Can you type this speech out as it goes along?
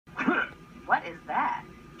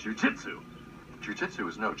Jiu-jitsu. Jiu-jitsu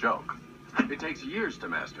is no joke. It takes years to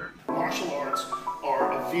master. Martial arts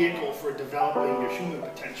are a vehicle for developing your human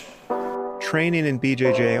potential. Training in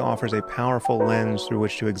BJJ offers a powerful lens through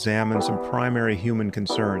which to examine some primary human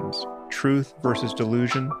concerns: truth versus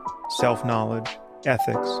delusion, self-knowledge,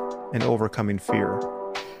 ethics, and overcoming fear.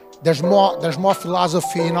 There's more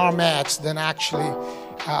philosophy in our mats than actually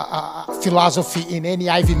philosophy in any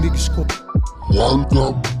Ivy League school. Welcome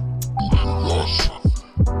to philosophy.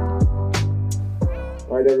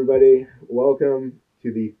 All right, everybody, welcome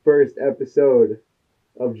to the first episode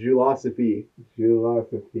of Julosophy.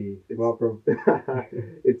 Welcome.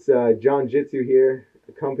 It's John Jitsu here,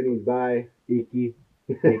 accompanied by Iki,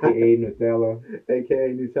 aka Nutella.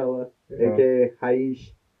 aka Nutella, Yeah. aka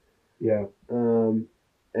Haish. Yeah. And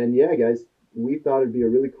yeah, guys, we thought it'd be a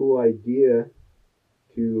really cool idea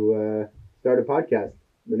to start a podcast.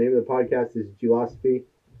 The name of the podcast is Julosophy,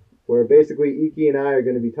 where basically Iki and I are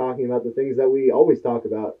going to be talking about the things that we always talk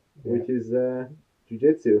about, which is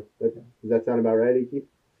jiu-jitsu. Does that sound about right, Iki?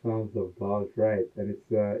 Sounds about right. And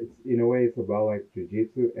it's in a way it's about like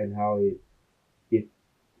jiu-jitsu and how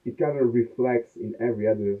it kind of reflects in every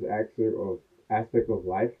other aspect of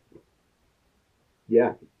life.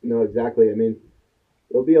 Yeah, no, exactly. I mean,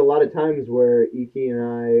 there'll be a lot of times where Iki and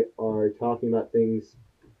I are talking about things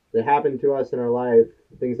that happen to us in our life,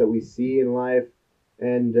 things that we see in life,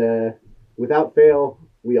 and without fail,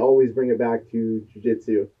 we always bring it back to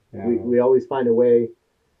jiu-jitsu. Yeah. We always find a way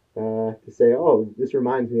to say, oh, this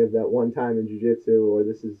reminds me of that one time in jiu-jitsu, or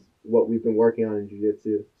this is what we've been working on in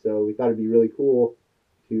jiu-jitsu. So we thought it'd be really cool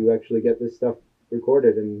to actually get this stuff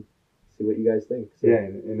recorded and see what you guys think. So, Yeah,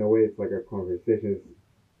 in a way it's like a conversation.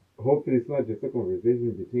 Hopefully it's not just a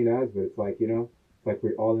conversation between us, but it's like, it's like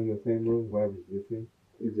we're all in the same room, whoever's listening.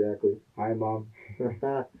 exactly. Hi, Mom.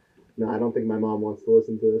 No, I don't think my mom wants to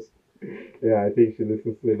listen to this. Yeah, I think she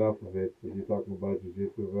listens to enough of it when you're talking about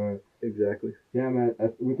jiu-jitsu. But Exactly. yeah, man,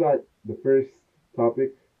 we thought the first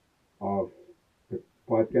topic of the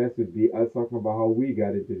podcast would be us talking about how we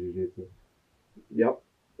got into jiu-jitsu. Yep,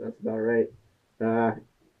 that's about right.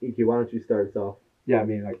 Iki, why don't you start us off? Yeah, I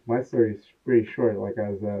mean, like, my story is pretty short. Like, I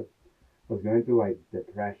was going through, like,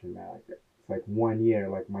 depression, man. Like, it's like 1 year,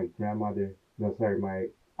 like, my grandfather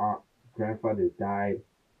died,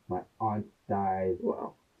 my aunt died,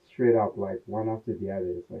 Wow. straight up, like, one after the other.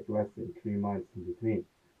 It's, like, less than 3 months in between.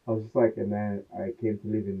 I was just like, and then I came to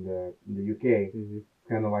live in the UK. Mm-hmm. It's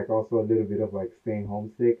kind of like also a little bit of, like, staying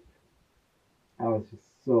homesick. I was just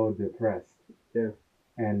so depressed. Yeah.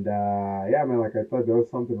 And, yeah, man, like, I thought there was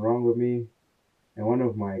something wrong with me. And one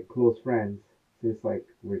of my close friends, since, like,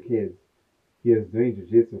 we're kids, he was doing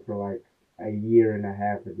jiu-jitsu for, like, a year and a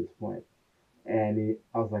half at this point. And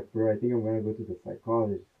I was like, bro, I think I'm going to go to the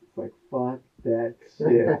psychologist. It's like, fuck that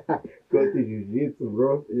shit. Go to jiu-jitsu,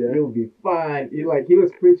 bro. Yeah. You'll be fine. He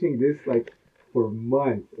was preaching this, like, for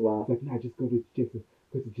months. Wow. It's like, nah, just go to jiu-jitsu.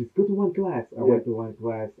 Go to one class. I Yeah. went to one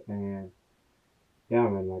class, and, yeah,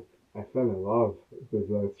 man, like, I fell in love. It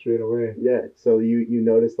was straight away. Yeah, so you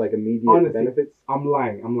noticed like immediate Honestly, benefits? I'm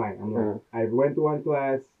lying. Uh-huh. I went to one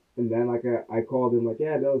class, and then like I called him like,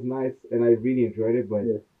 yeah, that was nice, and I really enjoyed it, but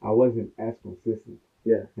Yeah. I wasn't as consistent.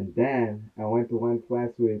 Yeah. And then I went to one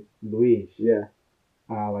class with Luis. Yeah.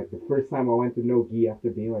 Like the first time I went to no gi after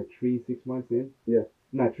being like 6 months in. Yeah.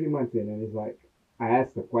 Not 3 months in, and he's like, I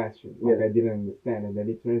asked a question, like Yeah. I didn't understand, and then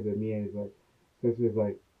he turns at me and he's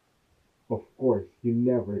like, of course, you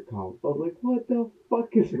never come. I was like, what the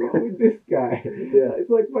fuck is wrong with this guy? Yeah. It's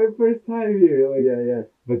like my first time here. Like, Yeah.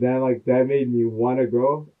 but then, like, that made me want to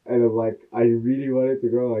go. And I'm like, I really wanted to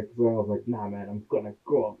go. Like, so I was like, nah, man, I'm going to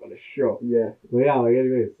go. I'm going to show. Yeah. But yeah, like,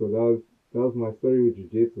 anyway, so that was my story with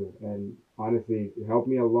jiu-jitsu. And honestly, it helped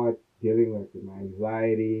me a lot dealing, like, with my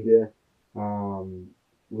anxiety. Yeah.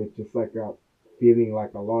 With just, like, feeling,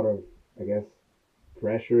 like, a lot of, I guess,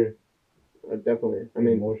 pressure. Definitely. I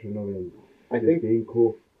mean, emotional and I just think being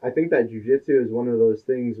cool. I think that jiu-jitsu is one of those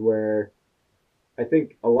things where I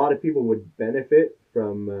think a lot of people would benefit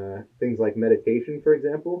from things like meditation, for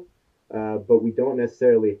example, but we don't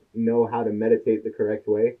necessarily know how to meditate the correct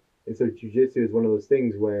way. And so jiu-jitsu is one of those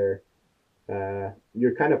things where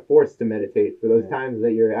you're kind of forced to meditate for those times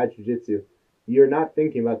that you're at jiu-jitsu. You're not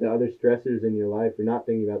thinking about the other stressors in your life. You're not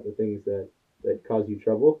thinking about the things that cause you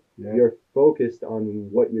trouble. Yeah. You're focused on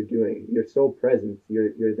what you're doing. You're so present.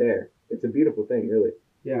 You're there. It's a beautiful thing, really.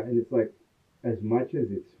 Yeah, and it's like, as much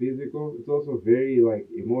as it's physical, it's also very, like,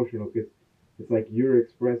 emotional, because it's like you're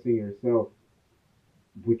expressing yourself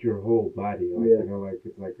with your whole body. Like, Yeah. like,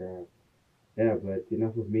 it's like, yeah, but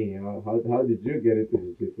enough of me. How did you get into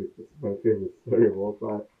jiu-jitsu? It's my favorite story of all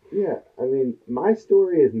time. Yeah, I mean, my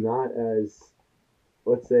story is not as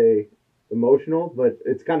let's say, emotional, but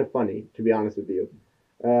it's kind of funny, to be honest with you.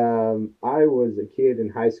 I was a kid in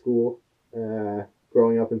high school,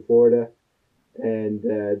 growing up in Florida, and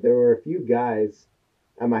there were a few guys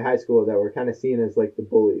at my high school that were kind of seen as like the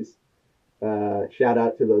bullies. Shout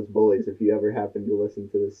out to those bullies if you ever happen to listen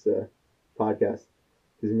to this podcast,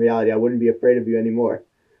 because in reality, I wouldn't be afraid of you anymore.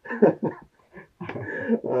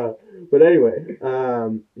 But anyway,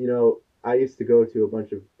 I used to go to a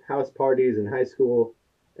bunch of house parties in high school,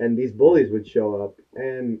 and these bullies would show up,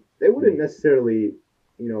 and they wouldn't necessarily,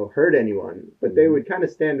 hurt anyone, but they would kind of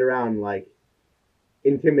stand around like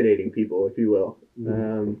intimidating people, if you will.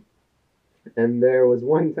 And there was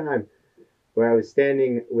one time where I was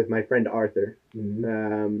standing with my friend Arthur,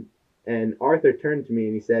 and Arthur turned to me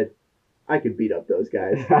and he said, I could beat up those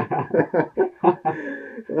guys.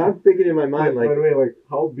 And I'm thinking in my mind, By the way, like,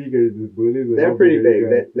 how big are these bullies? Like, they're how pretty are big. these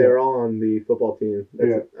guys? They're all on the football team. That's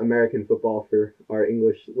Yeah. American football for our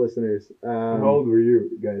English listeners. How old were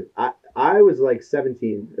you guys? I was like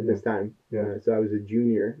 17 at this time. Yeah. So I was a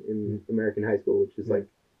junior in American high school, which is like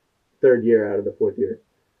third year out of the fourth year.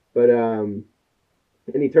 But and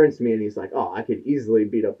he turns to me and he's like, "Oh, I could easily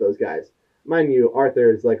beat up those guys." Mind you,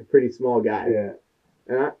 Arthur is like a pretty small guy. Yeah.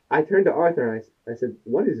 And I turned to Arthur and I said,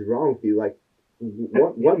 "What is wrong with you? Like,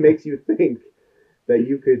 what makes you think that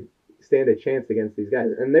you could stand a chance against these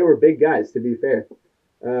guys?" And they were big guys, to be fair.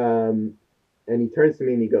 And he turns to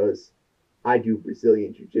me and he goes, "I do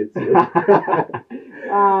Brazilian Jiu-Jitsu."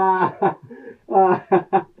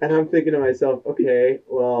 And I'm thinking to myself, okay,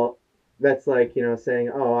 well, that's like, saying,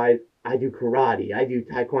 "Oh, I do karate, I do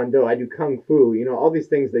taekwondo, I do kung fu," all these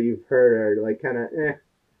things that you've heard are like kind of,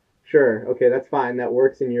 sure, okay, that's fine, that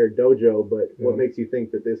works in your dojo, but what makes you think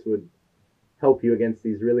that this would help you against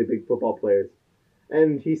these really big football players?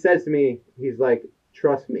 And he says to me, he's like,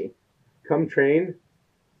 "Trust me, come train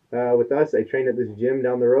with us. I train at this gym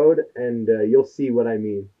down the road, and you'll see what I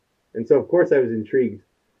mean." And so, of course, I was intrigued.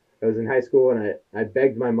 I was in high school, and I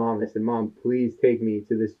begged my mom. I said, "Mom, please take me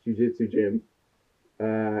to this jiu-jitsu gym."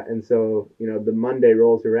 And so, the Monday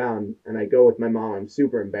rolls around, and I go with my mom. I'm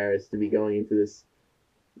super embarrassed to be going into this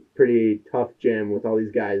pretty tough gym with all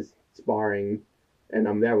these guys sparring, and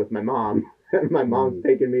I'm there with my mom. And my mom's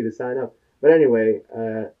taking me to sign up. But anyway,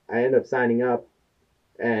 I end up signing up,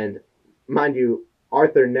 and mind you,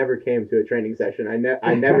 Arthur never came to a training session. I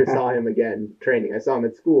never saw him again training. I saw him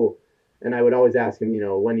at school, and I would always ask him,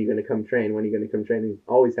 "When are you going to come train? When are you going to come train?" He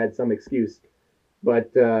always had some excuse.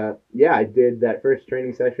 But yeah, I did that first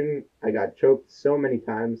training session. I got choked so many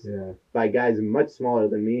times by guys much smaller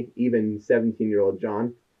than me, even 17-year-old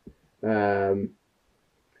John.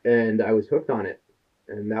 And I was hooked on it.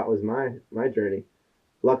 And that was my journey.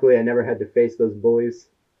 Luckily, I never had to face those bullies.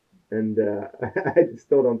 And I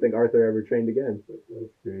still don't think Arthur ever trained again.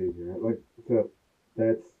 That's crazy, man. Like, so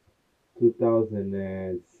that's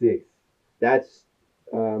 2006. That's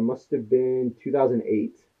must have been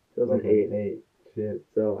 2008. 2008. Shit.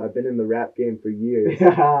 So I've been in the rap game for years.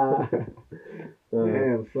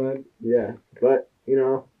 Damn, son. Yeah, but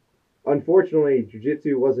unfortunately,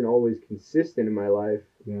 jiu-jitsu wasn't always consistent in my life.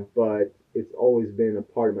 Yeah. But it's always been a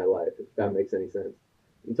part of my life, if that makes any sense.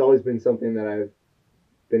 It's always been something that I've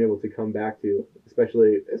been able to come back to,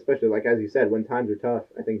 especially like as you said, when times are tough.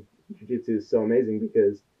 I think jiu-jitsu is so amazing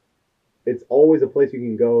because it's always a place you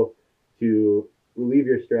can go to relieve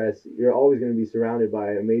your stress. You're always going to be surrounded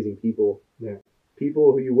by amazing people. Yeah.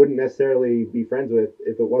 People who you wouldn't necessarily be friends with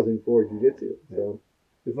if it wasn't for jiu-jitsu. Yeah. So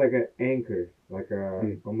it's like an anchor, like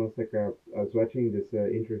almost like I was watching this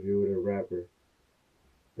interview with a rapper.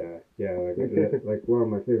 Like one of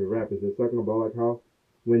my favorite rappers. They're talking about like how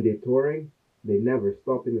when they're touring, they never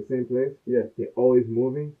stop in the same place. Yeah. They're always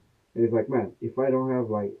moving. And it's like, man, if I don't have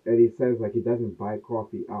like, Eddie says like he doesn't buy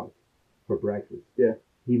coffee out for breakfast. Yeah.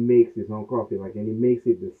 He makes his own coffee, like, and he makes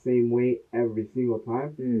it the same way every single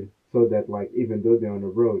time. So that like even though they're on the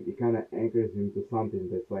road, it kind of anchors him to something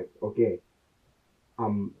that's like, okay,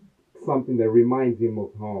 something that reminds him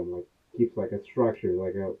of home, like keeps like a structure,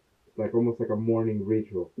 like almost like a morning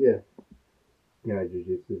ritual. Yeah. Yeah,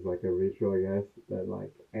 jiu-jitsu is like a ritual, I guess, that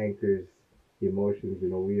like anchors emotions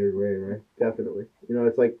in a weird way, right? Definitely.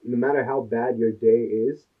 It's like no matter how bad your day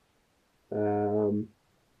is,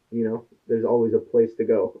 there's always a place to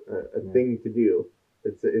go, a thing to do.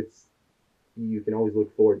 It's you can always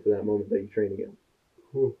look forward to that moment that you train again.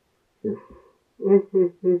 Yeah.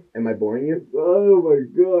 Am I boring you? Oh my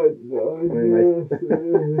god, I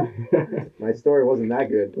mean, my story wasn't that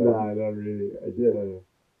good. But nah, not really. I just had a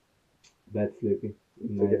bad sleeping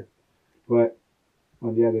night. Okay. But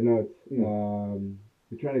on the other note,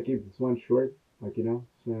 we're trying to keep this one short, like, trying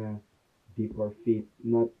to dip our feet,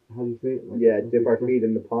 not how do you say it? Like, Yeah, what's dip the our expression? feet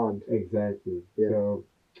in the pond. Exactly. Yeah. So,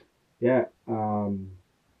 yeah.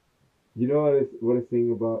 You know what I was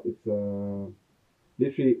thinking about? It's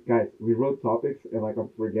literally, guys, we wrote topics and like I'm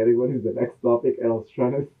forgetting what is the next topic, and I was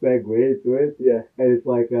trying to segue into it, Yeah. and it's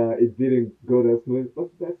like it didn't go that smooth.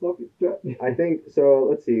 What's the next topic? I think so.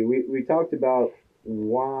 Let's see. We talked about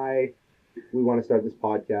why we want to start this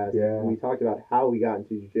podcast. Yeah. We talked about how we got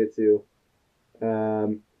into jiu-jitsu.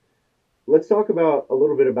 Let's talk about a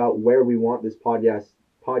little bit about where we want this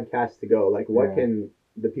podcast to go. Like, what Yeah. can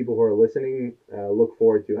the people who are listening look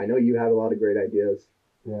forward to? I know you have a lot of great ideas.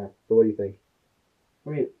 Yeah. So, what do you think? I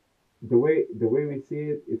mean, the way we see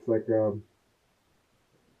it, it's like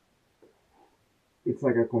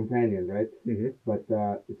a companion, right? Mm-hmm. But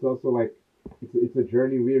it's also like it's a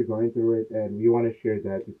journey we're going through it, and we want to share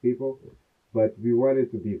that with people. But we want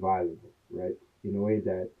it to be valuable, right? In a way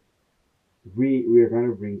that we are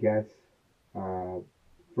gonna bring guests uh,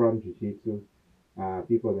 from jiu-jitsu,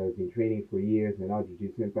 people that have been training for years and how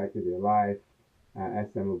jiu-jitsu impacted their life,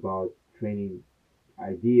 ask them about training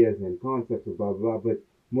ideas and concepts, blah blah. But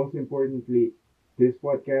most importantly, this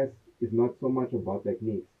podcast is not so much about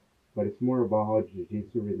techniques, but it's more about how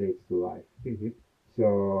jiu-jitsu relates to life. Mm-hmm.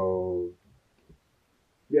 So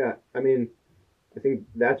Yeah, I mean, I think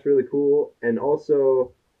that's really cool, and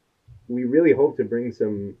also we really hope to bring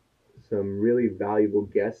some really valuable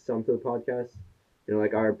guests onto the podcast. You know,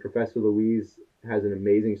 like our Professor Louise has an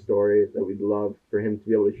amazing story that we'd love for him to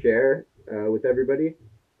be able to share with everybody,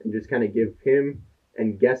 and just kind of give him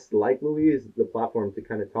and guests like Louise the platform to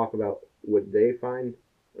kind of talk about what they find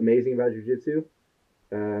amazing about jiu-jitsu.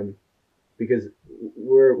 Because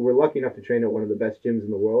we're lucky enough to train at one of the best gyms in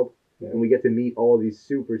the world, yeah, and we get to meet all these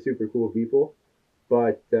super cool people.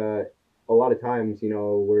 But a lot of times, you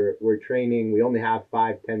know, we're training. We only have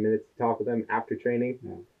 5-10 minutes to talk with them after training.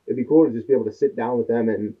 Yeah. It'd be cool to just be able to sit down with them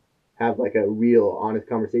and have like a real, honest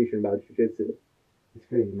conversation about jiu-jitsu. it's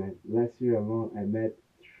crazy, man. Last year alone, I met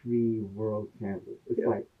 3 world champions. It's Yeah.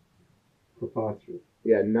 like preposterous.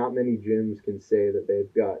 Yeah, not many gyms can say that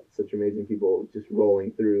they've got such amazing people just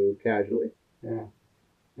rolling through casually. Yeah,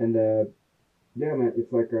 and yeah, man,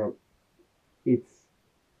 it's like it's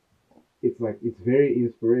it's very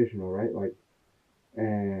inspirational, right? Like,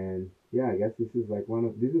 and yeah, I guess this is like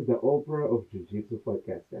this is the Oprah of Jiu-Jitsu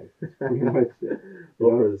podcast, guys. It's pretty much it. You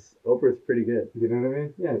know? Oprah's pretty good. You know what I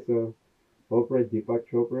mean? Yeah. So Oprah, Deepak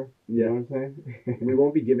Chopra. You Yeah. know what I'm saying? We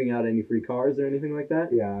won't be giving out any free cars or anything like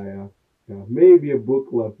that. Yeah. Maybe a book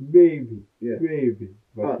club, maybe. Yeah. Maybe.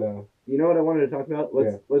 But You know what I wanted to talk about?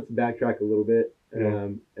 Let's backtrack a little bit, Yeah.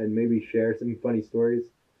 and maybe share some funny stories.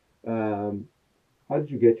 How did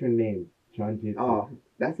you get your name, John Jitsu? Oh,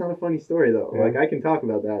 that's not a funny story though. Yeah. Like I can talk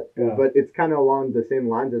about that, Yeah. but it's kind of along the same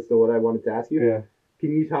lines as to what I wanted to ask you. Yeah.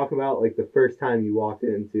 Can you talk about like the first time you walked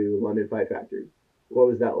into London Fight Factory? What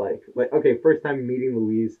was that like? Like, okay, first time meeting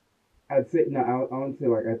Louise. I'd say no. I would say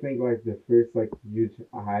like I think like the first like huge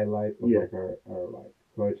highlight of Yeah. like our like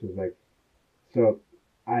coach was like, so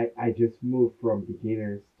I just moved from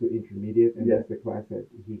beginners to intermediate, and Yeah. that's the class that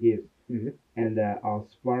he gives. Mhm. And I was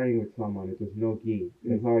sparring with someone. It was no gi.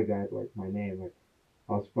 That's Mm. how I got like my name. Like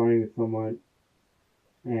I was sparring with someone,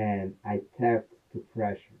 and I tapped to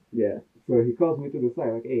pressure. Yeah, So he calls me to the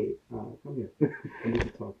side like, hey, come here. I need to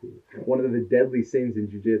talk to you. one of the deadly sins in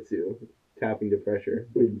jiu-jitsu, tapping to pressure.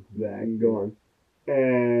 Exactly. Go on.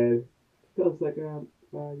 And so it's like, you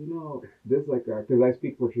know, this like, because I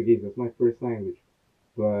speak Portuguese, that's my first language,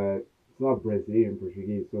 but it's not Brazilian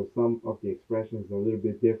Portuguese, so some of the expressions are a little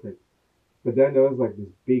bit different. But then there was like this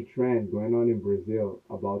big trend going on in Brazil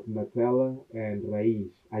about Nutella and Raiz.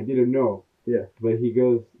 I didn't know. Yeah. But he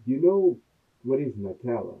goes, you know what is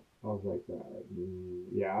Nutella? I was like,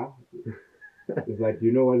 yeah. It's like,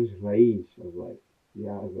 you know what is Raiz? I was like,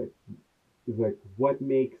 yeah. I was like, it's like, what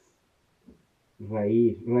makes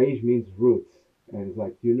Raiz? Raiz means roots. And it's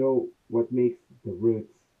like, you know what makes the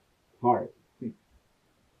roots hard?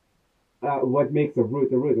 What makes a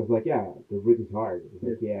root a root? I was like, yeah, the root is hard. It's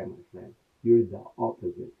like, yeah, my friend, you're the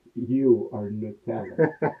opposite. You are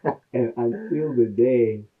Nutella. And until the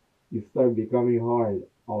day you start becoming hard,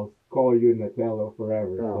 I'll call you Nutella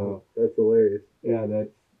forever. Oh, So that's hilarious. yeah, that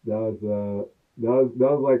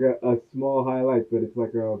was like a small highlight, but it's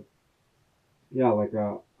like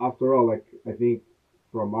after all, like I think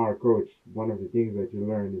from our coach, one of the things that you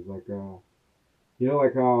learn is like you know,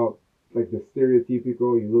 like how like the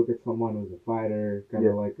stereotypical, you look at someone who's a fighter, kind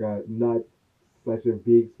of Yeah. like not such a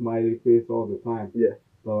big smiley face all the time, Yeah.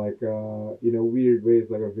 but like in a weird way,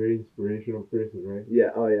 it's like a very inspirational person, right? Yeah.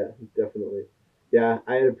 Oh yeah. Definitely. Yeah.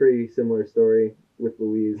 I had a pretty similar story with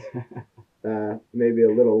Louise. maybe a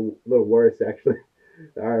little worse actually.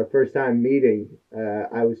 Our first time meeting,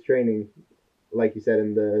 I was training, like you said,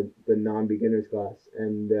 in the non-beginners class,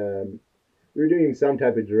 and we were doing some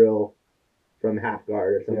type of drill from half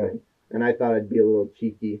guard or something, and I thought I'd be a little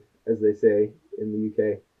cheeky, as they say in the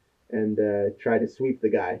UK, and try to sweep the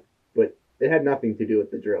guy, but it had nothing to do with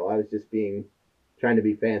the drill. I was just trying to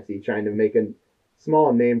be fancy, trying to make a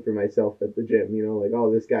small name for myself at the gym. You know, like,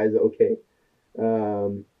 oh, this guy's okay.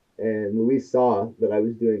 And Luis saw that I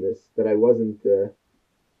was doing this, that I wasn't,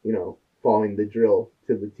 following the drill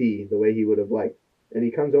to the T the way he would have liked. And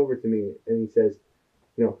he comes over to me and he says,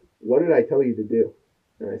 what did I tell you to do?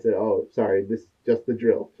 And I said, oh, sorry, this just the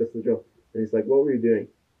drill, just the drill. And he's like, what were you doing?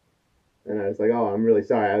 And I was like, oh, I'm really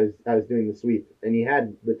sorry. I was doing the sweep. And he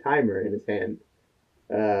had the timer in his hand.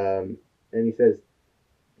 And he says,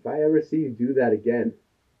 if I ever see you do that again,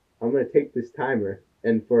 I'm going to take this timer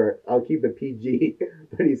and I'll keep it PG.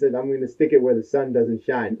 But he said, I'm going to stick it where the sun doesn't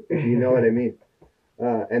shine. You know what I mean?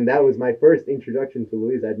 And that was my first introduction to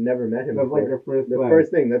Luis. I'd never met him before. Like your first the class.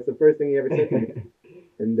 first thing. That's the first thing he ever said to me.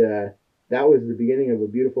 And that was the beginning of a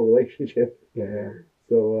beautiful relationship. Yeah.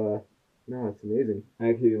 So, no, it's amazing.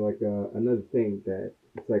 Actually, like another thing that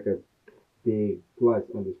it's like a big plus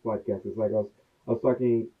on this podcast is like I was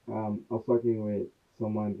talking with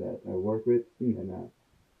someone that I work with, and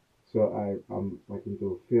so I'm like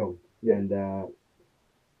into film, and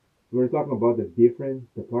we were talking about the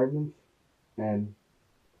different departments, and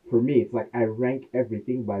for me it's like I rank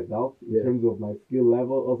everything by belt in terms of my skill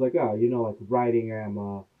level. I was like, oh, like writing I'm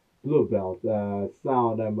a blue belt,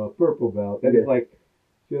 sound I'm a purple belt, and it's like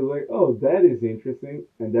she was like, oh, that is interesting,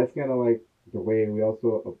 and that's kind of like the way we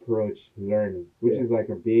also approach learning, which is like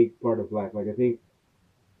a big part of life. Like I think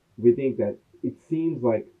we think that it seems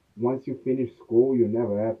like once you finish school, you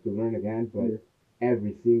never have to learn again, but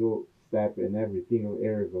every single step in every single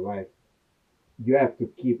area of your life, you have to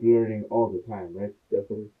keep learning all the time, right?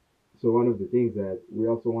 Definitely. So one of the things that we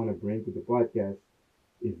also want to bring to the podcast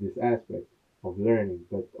is this aspect of learning,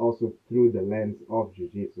 but also through the lens of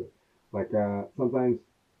jiu-jitsu. Like sometimes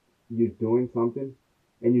you're doing something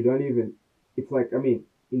and you don't even, it's like, I mean,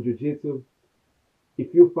 in jiu-jitsu,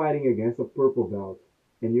 if you're fighting against a purple belt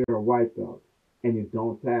and you're a white belt and you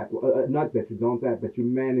don't tap, not that you don't tap, but you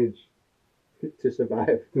manage to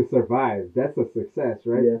survive, that's a success,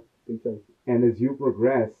 right? Yeah, big time. And as you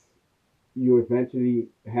progress, you eventually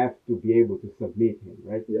have to be able to submit him,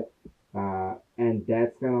 right? Yeah. And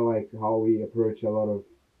that's kind of like how we approach a lot of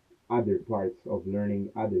other parts of learning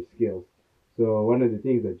other skills. So one of the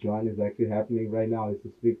things that John is actually happening right now is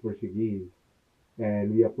to speak Portuguese,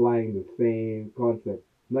 and we're applying the same concept,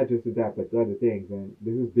 not just to that, but to other things. And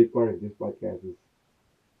this is a big part of this podcast is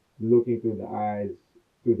looking through the eyes,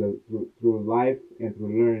 through life and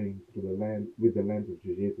through learning through the lens with the lens of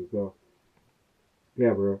jiu-jitsu. So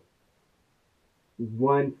yeah, bro.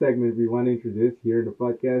 One segment we want to introduce here in the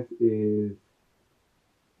podcast is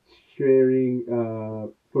sharing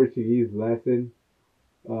Portuguese lesson.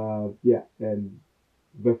 But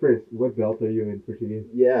first, what belt are you in Portuguese?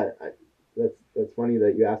 Yeah, that's funny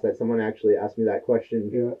that you asked that. Someone actually asked me that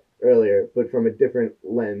question earlier, but from a different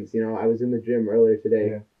lens. I was in the gym earlier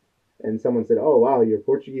today, and someone said, "Oh wow, your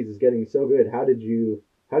Portuguese is getting so good. How did you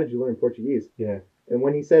learn Portuguese?" Yeah. And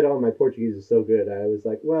when he said, "Oh, my Portuguese is so good," I was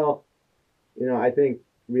like, "Well, I think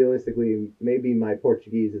realistically, maybe my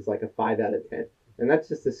Portuguese is like a 5 out of 10." And that's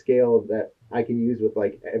just a scale that I can use with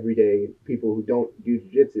like everyday people who don't do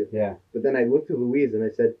jiu-jitsu. Yeah. But then I looked to Luis and I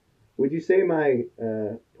said, would you say my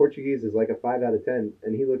Portuguese is like a 5 out of 10?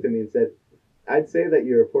 And he looked at me and said, I'd say that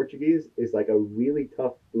your Portuguese is like a really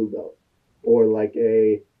tough blue belt or like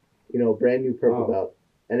a, brand new purple belt.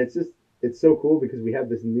 And it's so cool because we have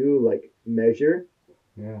this new like measure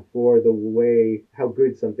for the way, how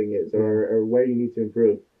good something is or where you need to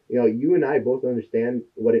improve. You and I both understand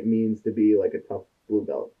what it means to be like a tough blue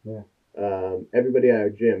belt. Yeah. Everybody at our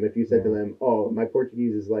gym, if you said to them, "Oh, my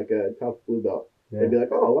Portuguese is like a tough blue belt," they'd be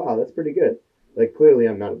like, "Oh, wow, that's pretty good." Like clearly,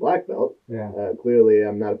 I'm not a black belt. Yeah. Clearly,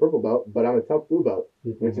 I'm not a purple belt, but I'm a tough blue belt,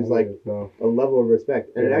 which is like a level of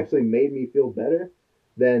respect. And it actually made me feel better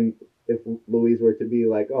than if Luis were to be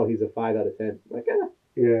like, "Oh, he's a 5 out of 10." Like,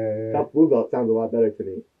 tough blue belt sounds a lot better to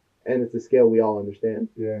me, and it's a scale we all understand.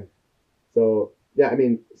 Yeah. So. Yeah, I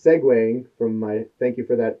mean, segueing from thank you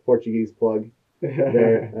for that Portuguese plug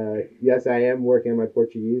there. Yes, I am working on my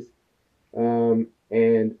Portuguese.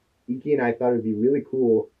 And Iki and I thought it would be really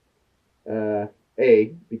cool,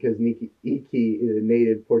 because Iki is a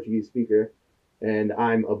native Portuguese speaker, and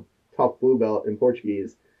I'm a tough blue belt in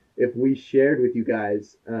Portuguese. If we shared with you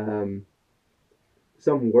guys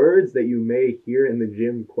some words that you may hear in the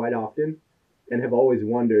gym quite often, and have always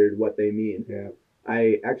wondered what they mean. Yeah.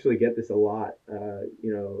 I actually get this a lot.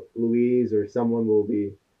 Louise or someone will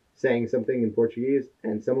be saying something in Portuguese,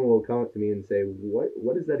 and someone will come up to me and say,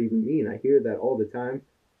 "What does that even mean? I hear that all the time,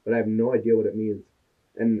 but I have no idea what it means."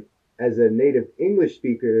 And as a native English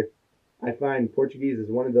speaker, I find Portuguese is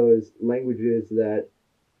one of those languages that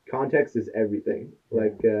context is everything. Yeah.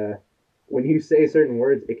 Like when you say certain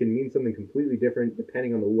words, it can mean something completely different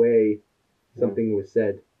depending on the way something was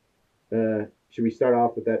said. Should we start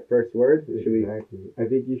off with that first word? Should we? Exactly. I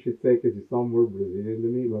think you should say, because you sound more Brazilian to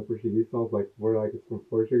me. My Portuguese sounds like more like it's from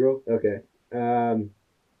Portugal. Okay. And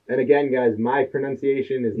again, guys, my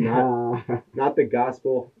pronunciation is not the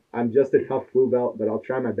gospel. I'm just a tough blue belt, but I'll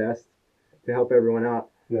try my best to help everyone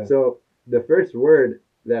out. Yeah. So the first word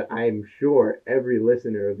that I'm sure every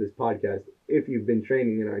listener of this podcast, if you've been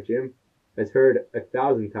training in our gym, has heard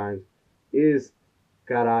 1,000 times is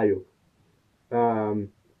caralho.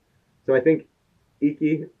 So I think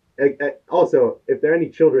Iki. Also, if there are any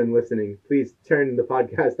children listening, please turn the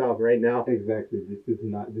podcast off right now. Exactly. This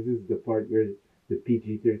is the part where the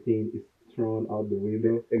PG-13 is thrown out the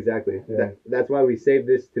window. Exactly. Yeah. That's why we saved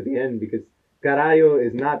this to the end, because caralho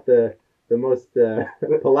is not the most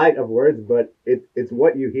polite of words, but it's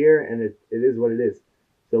what you hear, and it is what it is.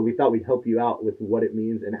 So we thought we'd help you out with what it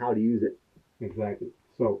means and how to use it. Exactly.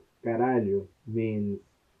 So, caralho means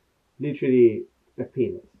literally a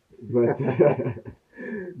penis. But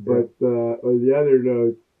on the other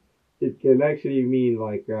note, it can actually mean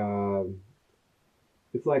like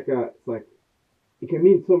it's like it can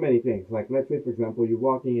mean so many things. Like, let's say, for example, you're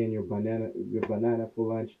walking and your banana for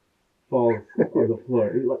lunch falls on the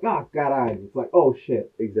floor. You're like, ah, caralho. It's like, oh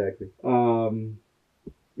shit. Exactly. Um,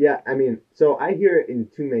 Yeah, I mean, so I hear it in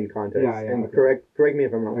two main contexts, and okay. correct me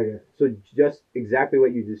if I'm wrong. Okay. So just exactly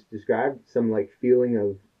what you just described, some like feeling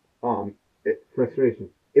of Frustration.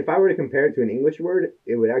 if I were to compare it to an English word,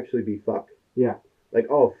 it would actually be fuck. Yeah. Like,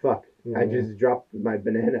 oh fuck, Yeah, I just dropped my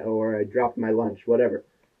banana, or I dropped my lunch, whatever.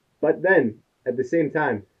 But then at the same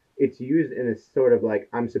time, it's used in a sort of like,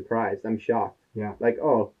 I'm surprised, I'm shocked. Yeah. Like,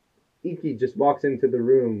 oh, Iki just walks into the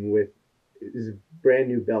room with his brand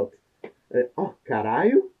new belt. Oh,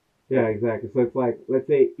 caralho? Yeah, exactly. So it's like, let's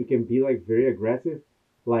say it can be like very aggressive,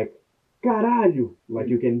 like caralho. Like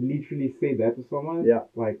you can literally say that to someone. Yeah.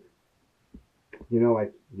 Like,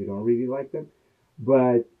 like you don't really like them.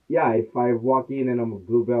 But yeah, if I walk in and I'm a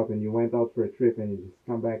blue belt and you went out for a trip and you just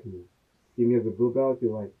come back and you see me as a blue belt,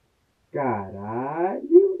 you're like, caralho.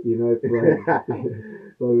 It's like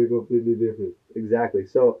something completely different. Exactly.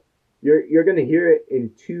 So you're gonna hear it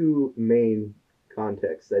in two main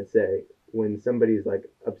contexts, I'd say. When somebody's like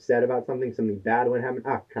upset about something bad went happen,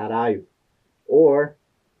 caralho. Or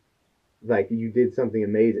like you did something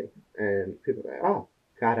amazing and people are like, oh,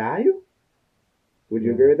 caralho? Would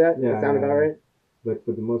you agree with that? Yeah. That sound about right? But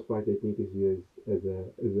for the most part, I think it's used as a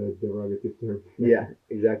derogative term. Yeah,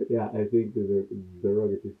 exactly. Yeah, I think the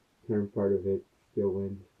derogative term part of it still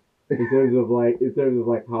wins in terms of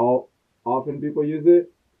like how often people use it.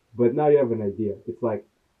 But now you have an idea. It's like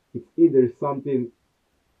it's either something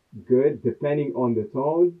good depending on the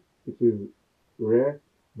tone, which is rare.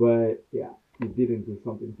 But yeah, you didn't do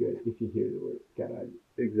something good if you hear the word caralho.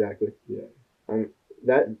 Exactly. Yeah.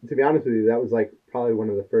 That, to be honest with you, that was like probably one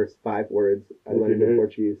of the first 5 words I learned in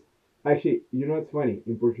Portuguese. Actually, what's funny?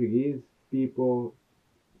 In Portuguese, people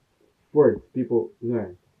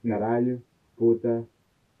learn caralho, puta,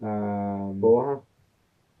 Porra.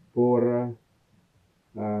 porra,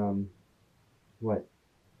 what?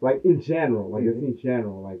 Like in general, like it's in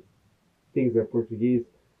general, like things that Portuguese.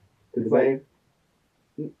 To the It's like,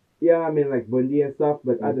 vein? yeah, I mean like bom dia and stuff,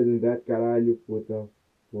 but other than that, caralho, puta,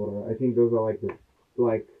 porra. I think those are like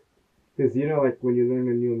because like when you learn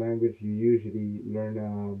a new language, you usually learn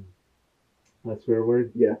a swear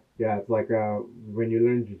word. Yeah. Yeah, it's like when you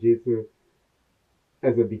learn jiu-jitsu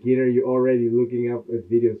as a beginner, you're already looking up at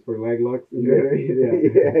videos for leg locks. You know what I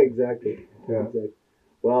mean? Yeah, exactly. Yeah. Exactly.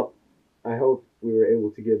 Well, I hope we were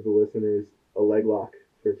able to give the listeners a leg lock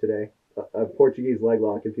for today. A Portuguese leg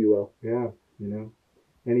lock, if you will. Yeah,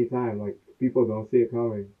 anytime. Like, people don't see it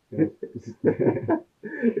coming. You're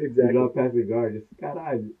Exactly. not passing guard, just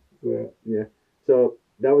caralho. So, Yeah. So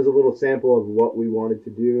that was a little sample of what we wanted to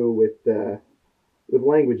do with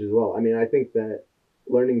language as well. I mean, I think that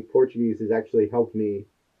learning Portuguese has actually helped me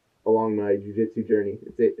along my jiu-jitsu journey.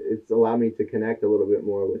 It's allowed me to connect a little bit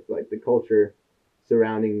more with like the culture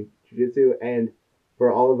surrounding jiu-jitsu, and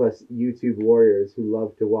for all of us YouTube warriors who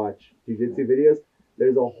love to watch jiu-jitsu videos,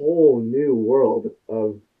 there's a whole new world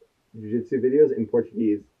of jiu-jitsu videos in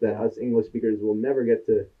Portuguese that us English speakers will never get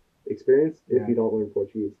to experience if Yeah. you don't learn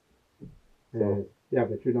Portuguese. So Yeah,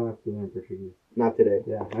 but you don't have to learn Portuguese. Not today.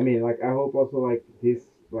 Yeah, I mean, like, I hope also, like, this,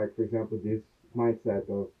 like, for example, this mindset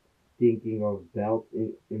of thinking of belt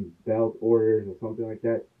in belt orders or something like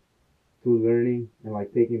that to learning and,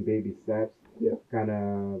 like, taking baby steps. Yeah. Kind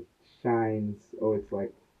of shines. Oh, it's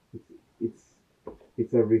like, it's,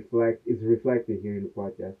 it's reflected here in the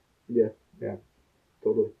podcast. Yeah. Yeah.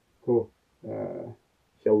 Totally. Cool.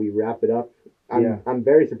 Shall we wrap it up? I'm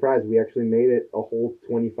very surprised we actually made it a whole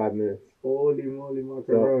 25 minutes. Holy moly So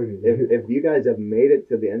macaroni. if you guys have made it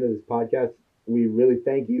to the end of this podcast, we really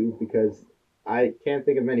thank you because I can't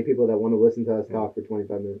think of many people that want to listen to us talk for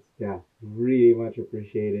 25 minutes. Yeah, really much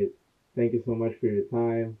appreciated. Thank you so much for your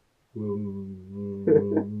time.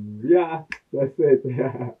 Yeah, that's it.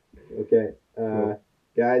 Okay.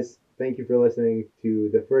 Guys, thank you for listening to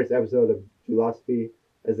the first episode of Philosophy.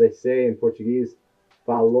 As they say in Portuguese,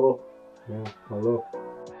 falou. Yeah, hello.